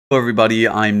Hello everybody,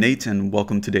 I'm Nate and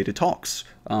welcome to Data Talks.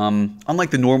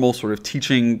 Unlike the normal sort of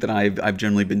teaching that I've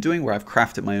generally been doing where I've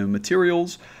crafted my own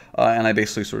materials and I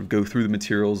basically sort of go through the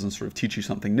materials and sort of teach you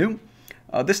something new,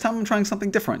 this time I'm trying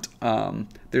something different.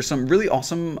 There's some really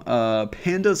awesome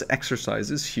pandas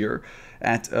exercises here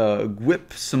at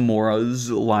Gwip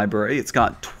Samora's library. It's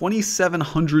got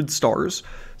 2,700 stars,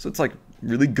 so it's like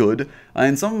really good.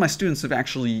 And some of my students have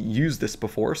actually used this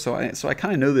before, so I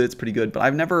kind of know that it's pretty good, but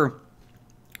I've never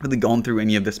really gone through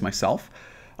any of this myself.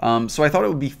 So I thought it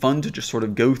would be fun to just sort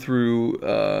of go through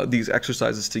these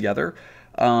exercises together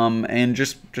and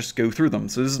just go through them.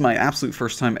 So this is my absolute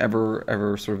first time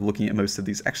ever sort of looking at most of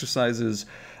these exercises.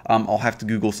 I'll have to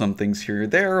Google some things here or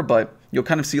there, but you'll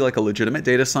kind of see like a legitimate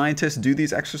data scientist do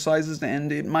these exercises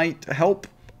and it might help.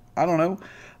 I don't know.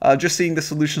 Just seeing the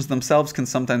solutions themselves can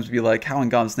sometimes be like, how in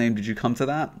God's name did you come to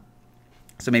that?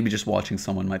 So maybe just watching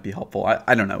someone might be helpful.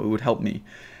 I don't know. It would help me.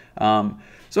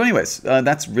 So anyways,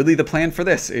 that's really the plan for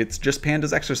this. It's just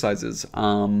pandas exercises.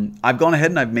 I've gone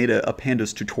ahead and I've made a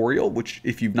pandas tutorial, which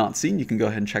if you've not seen, you can go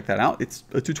ahead and check that out. It's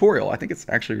a tutorial. I think it's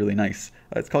actually really nice.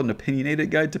 It's called an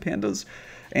opinionated guide to pandas.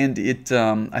 And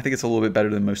I think it's a little bit better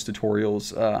than most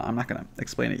tutorials. I'm not going to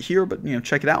explain it here, but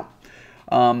check it out.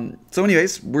 So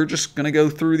anyways, we're just going to go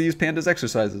through these pandas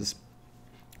exercises.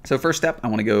 So first step, I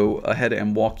want to go ahead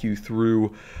and walk you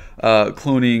through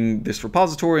cloning this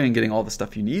repository and getting all the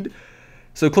stuff you need.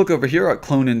 So click over here at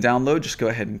clone and download, just go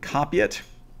ahead and copy it.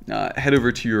 Head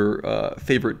over to your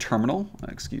favorite terminal,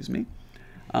 excuse me.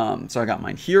 So I got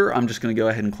mine here. I'm just going to go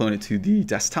ahead and clone it to the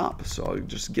desktop. So I'll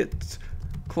just git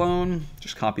clone,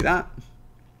 just copy that.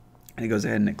 And it goes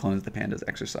ahead and it clones the pandas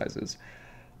exercises.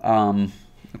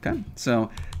 Okay, so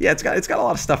yeah, it's got a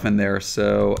lot of stuff in there.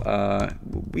 So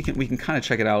we can kind of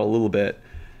check it out a little bit.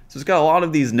 So it's got a lot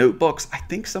of these notebooks. I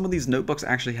think some of these notebooks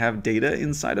actually have data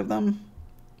inside of them.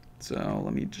 So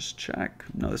let me just check.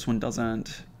 No, this one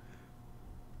doesn't.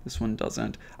 This one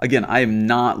doesn't. Again, I am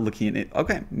not looking at it.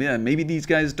 Okay, yeah, maybe these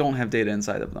guys don't have data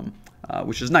inside of them,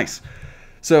 which is nice.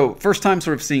 So first time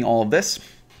sort of seeing all of this.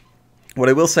 What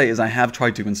I will say is I have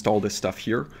tried to install this stuff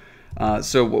here.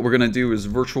 So what we're going to do is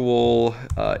virtual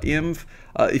env.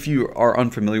 If you are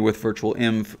unfamiliar with virtual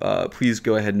env, please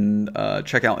go ahead and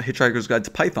check out Hitchhiker's Guide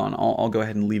to Python. I'll go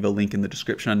ahead and leave a link in the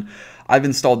description. I've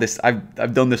installed this.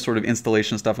 I've done this sort of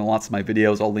installation stuff in lots of my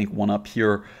videos. I'll link one up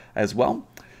here as well.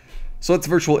 So let's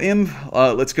virtual env.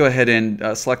 Let's go ahead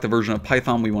and select the version of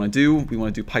Python we want to do. We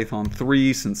want to do Python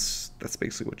 3 since that's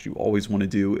basically what you always want to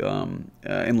do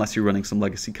unless you're running some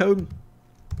legacy code.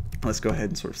 Let's go ahead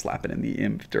and sort of slap it in the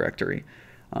env directory.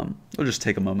 It'll just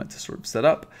take a moment to sort of set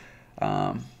up.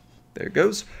 There it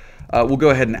goes. We'll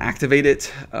go ahead and activate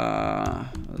it.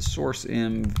 Source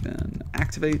env and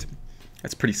activate.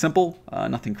 That's pretty simple.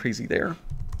 Nothing crazy there.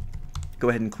 Go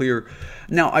ahead and clear.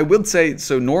 Now I would say,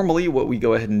 so normally what we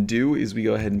go ahead and do is we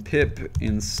go ahead and pip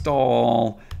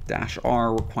install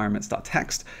 -r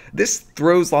requirements.txt. This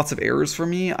throws lots of errors for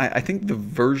me. I think the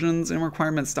versions in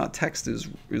requirements.txt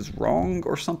is wrong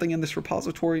or something in this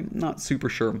repository. Not super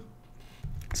sure.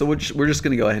 So we're just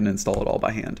going to go ahead and install it all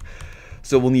by hand.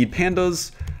 So we'll need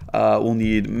pandas. We'll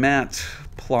need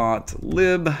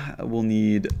matplotlib. We'll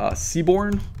need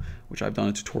Seaborn, which I've done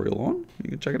a tutorial on. You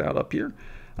can check it out up here.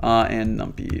 And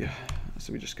numpy.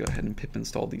 So we just go ahead and pip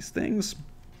install these things.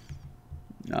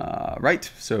 Right.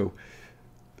 So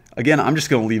again, I'm just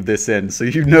going to leave this in so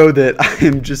you know that I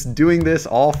am just doing this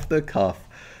off the cuff.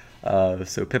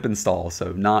 So pip install,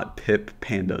 so not pip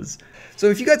pandas. So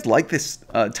if you guys like this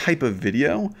type of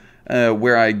video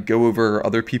where I go over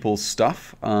other people's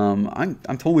stuff, I'm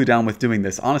totally down with doing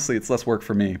this. Honestly, it's less work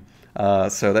for me.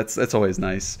 So that's always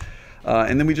nice.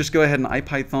 And then we just go ahead and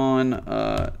IPython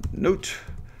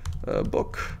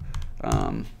notebook.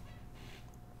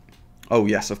 Oh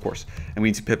yes, of course. And we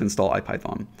need to pip install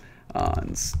IPython.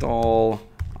 Install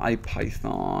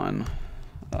IPython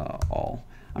all.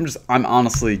 I'm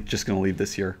honestly just going to leave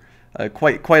this here.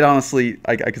 Quite honestly,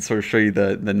 I could sort of show you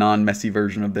the non-messy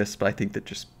version of this, but I think that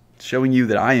just showing you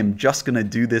that I am just going to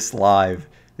do this live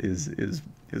is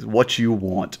what you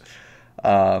want.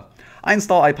 I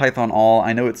install IPython all.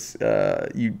 I know it's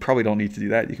you probably don't need to do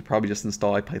that. You could probably just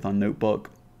install IPython notebook,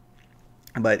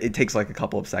 but it takes like a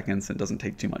couple of seconds and doesn't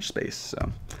take too much space. So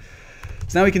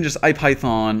now we can just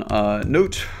IPython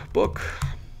notebook,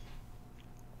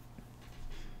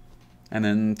 and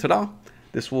then ta-da!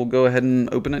 This will go ahead and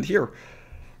open it here.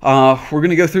 We're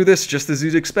going to go through this just as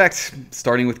you'd expect,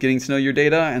 starting with getting to know your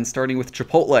data and starting with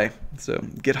Chipotle. So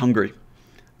get hungry.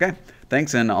 Okay,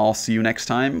 thanks, and I'll see you next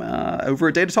time over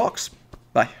at Data Talks.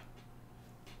 Bye.